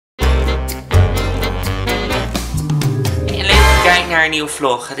naar een nieuwe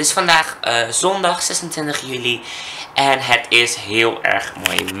vlog. Het is vandaag zondag 26 juli en het is heel erg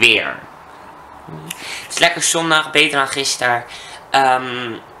mooi weer. Het is lekker zondag, beter dan gisteren.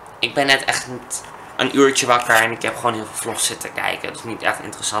 Ik ben net echt een uurtje wakker en ik heb gewoon heel veel vlogs zitten kijken. Dat is niet echt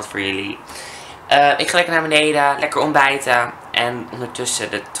interessant voor jullie. Ik ga lekker naar beneden, lekker ontbijten en ondertussen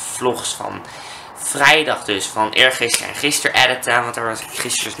de vlogs van vrijdag dus, van eergisteren en gisteren editen, want daar was ik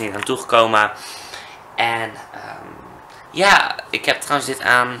gisteren dus niet aan toegekomen. En ja, ik heb trouwens dit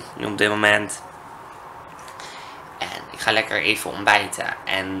aan, nu op dit moment. En ik ga lekker even ontbijten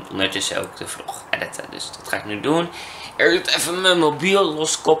en ondertussen ook de vlog editen, dus dat ga ik nu doen. Eerst even mijn mobiel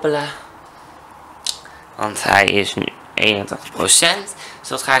loskoppelen, want hij is nu 81%. Dus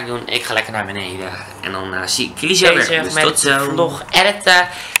dat ga ik doen. Ik ga lekker naar beneden en dan zie ik jullie zo weer. Dus tot zo. Vlog editen,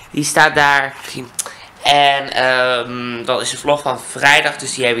 die staat daar. En dat is de vlog van vrijdag,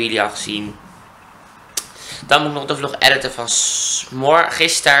 dus die hebben jullie al gezien. Dan moet ik nog de vlog editen van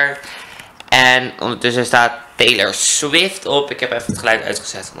gisteren. En ondertussen staat Taylor Swift op. Ik heb even het geluid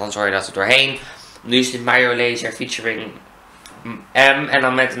uitgezet, want anders hoor je dat er doorheen. Nu is dit Mario Laser featuring M en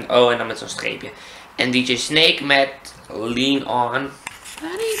dan met een O en dan met zo'n streepje. En DJ Snake met Lean On. I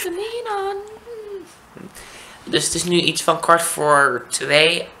need to lean on. Dus het is nu iets van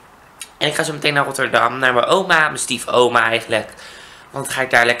 2:15. En ik ga zo meteen naar Rotterdam, naar mijn oma, mijn stiefoma eigenlijk. Want dan ga ik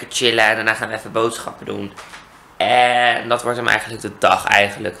daar lekker chillen en daarna gaan we even boodschappen doen. En dat wordt hem eigenlijk de dag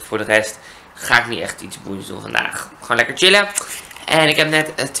eigenlijk. Voor de rest ga ik niet echt iets boeiends doen vandaag. Gewoon lekker chillen. En ik heb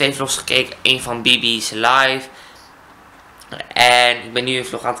net 2 vlogs gekeken. Eén van JByMyLife live. En ik ben nu een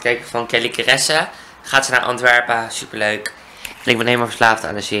vlog aan het kijken van Kelly Keresse. Gaat ze naar Antwerpen, superleuk. En ik ben helemaal verslaafd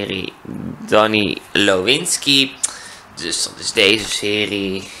aan de serie Donnie Lewinsky. Dus dat is deze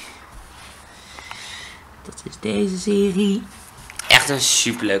serie. Dat is deze serie. Echt een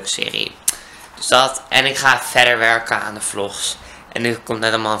superleuke serie. Dus dat. En ik ga verder werken aan de vlogs. En nu komt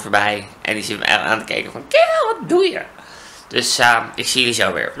net een man voorbij. En die zit me aan te kijken van, Kerel, wat doe je? Dus ik zie jullie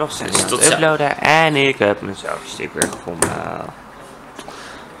zo weer. Vlogs dus tot zo. Uploaden. En ik heb mijn selfie-stick weer gevonden.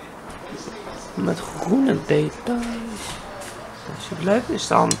 Met groene details. Als het leuk is,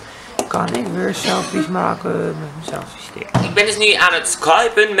 dan kan ik weer selfies maken met mijn selfie-stick. Ik ben dus nu aan het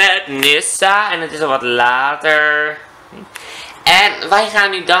skypen met Nissa. En het is al wat later. En wij gaan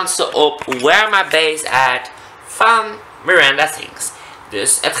nu dansen op Where My Base At van Mirandasings.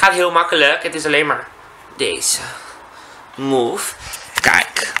 Dus het gaat heel makkelijk. Het is alleen maar deze move.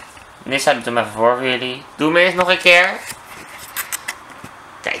 Kijk. Nissa doet hem even voor jullie. Doe hem eerst nog een keer.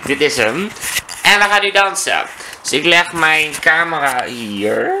 Kijk, dit is hem. En we gaan nu dansen. Dus ik leg mijn camera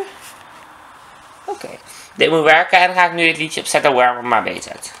hier. Oké. Dit moet werken en dan ga ik nu het liedje opzetten Where My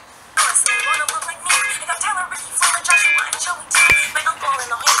Base At.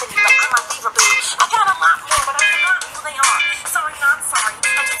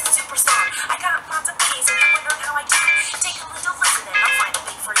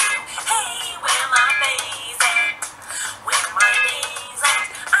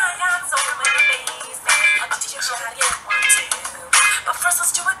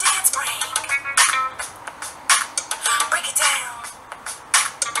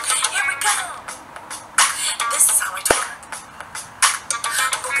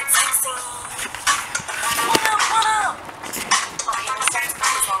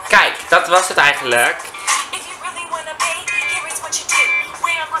 Kijk, dat was het eigenlijk.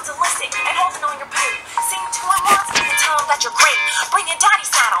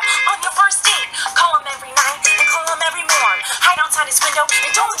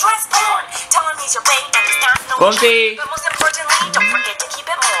 Komt-ie!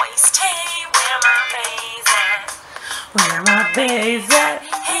 Where my base at?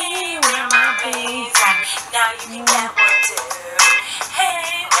 Hey, where my base at? Now you can get one too.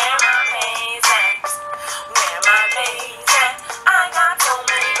 Hey, where my base at? Where my base at? I got so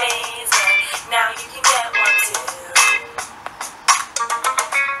many bases. Now you can get one too.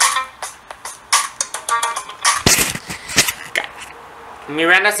 Kijk,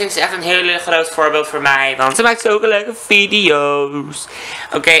 Mirandasings is echt een heel groot voorbeeld voor mij, want ze maakt zulke leuke video's.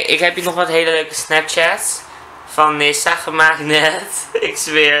 Oké, ik heb hier nog wat hele leuke Snapchats van Nissa gemaakt net. Ik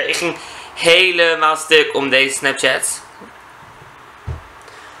zweer, ik ging helemaal stuk om deze Snapchats.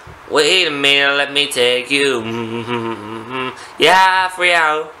 Wait a minute, let me take you. Ja, voor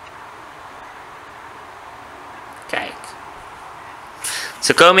jou. Kijk.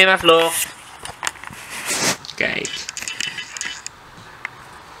 Ze komen in mijn vlog. Kijk.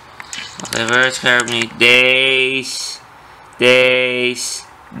 Wacht even, het scherp niet. Deze.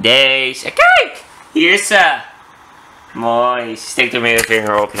 Kijk! Hier is ze. Mooi. Ze steekt de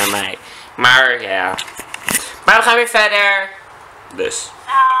middelvinger op naar mij. Maar ja. Maar we gaan weer verder. Dus.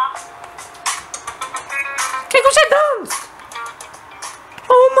 Kijk hoe zij danst!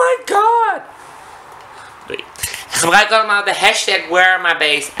 Oh my god! Doei. Gebruik allemaal de hashtag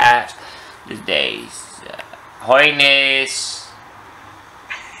 #WhereMyBase@. Dus deze. Hoi Nis.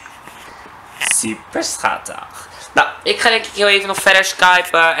 Super schattig. Nou, ik ga denk ik heel even nog verder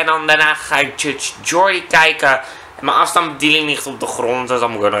skypen. En dan daarna ga ik Judge Jordy kijken. En mijn afstandsbediening ligt op de grond. Dus dat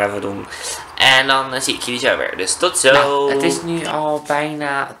moet ik ook nog even doen. En dan zie ik jullie zo weer. Dus tot zo. Nou, het is nu al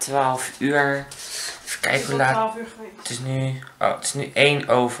bijna 12 uur. Even kijken hoe laat. Het is nu. Oh, het is nu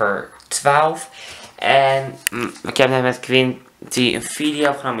 1:12. En ik heb net met Quinty een video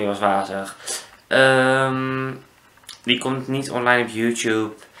opgenomen. Die was wazig. Die komt niet online op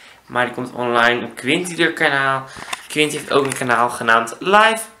YouTube. Maar die komt online op Quinty kanaal. Quinty heeft ook een kanaal genaamd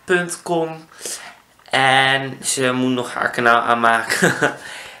live.com. En ze moet nog haar kanaal aanmaken.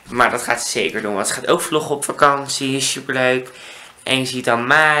 Maar dat gaat ze zeker doen. Want ze gaat ook vloggen op vakantie. Superleuk. En je ziet dan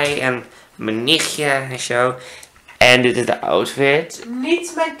mij en mijn nichtje en zo. En dit is de outfit.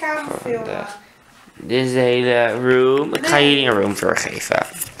 Niet mijn kamer filmen. Dit is de hele room. Ik ga jullie een room tour geven.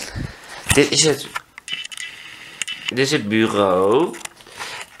 Dit is het bureau.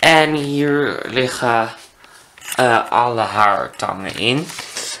 En hier liggen alle haartangen in.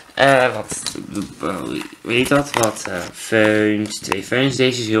 Weet dat? Wat feuns. 2 feuns.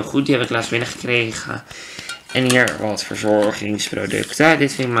 Deze is heel goed. Die heb ik laatst binnengekregen. En hier wat verzorgingsproducten.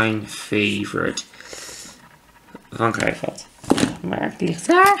 Dit vind ik mijn favorite. Van Kruidvat. Maar het ligt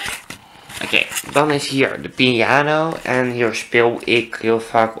daar. Oké, dan is hier de piano. En hier speel ik heel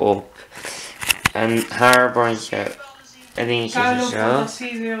vaak op. Een haarbandje. En dingetjes en zo.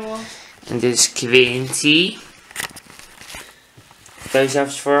 En dit is Quinty. Stel jezelf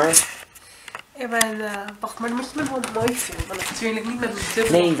eens voor. Ik ben, wacht, maar dan moet je me gewoon mooi filmen. Want natuurlijk niet met mijn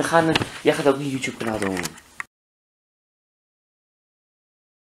dubbel. Nee, jij gaat ook een YouTube kanaal doen.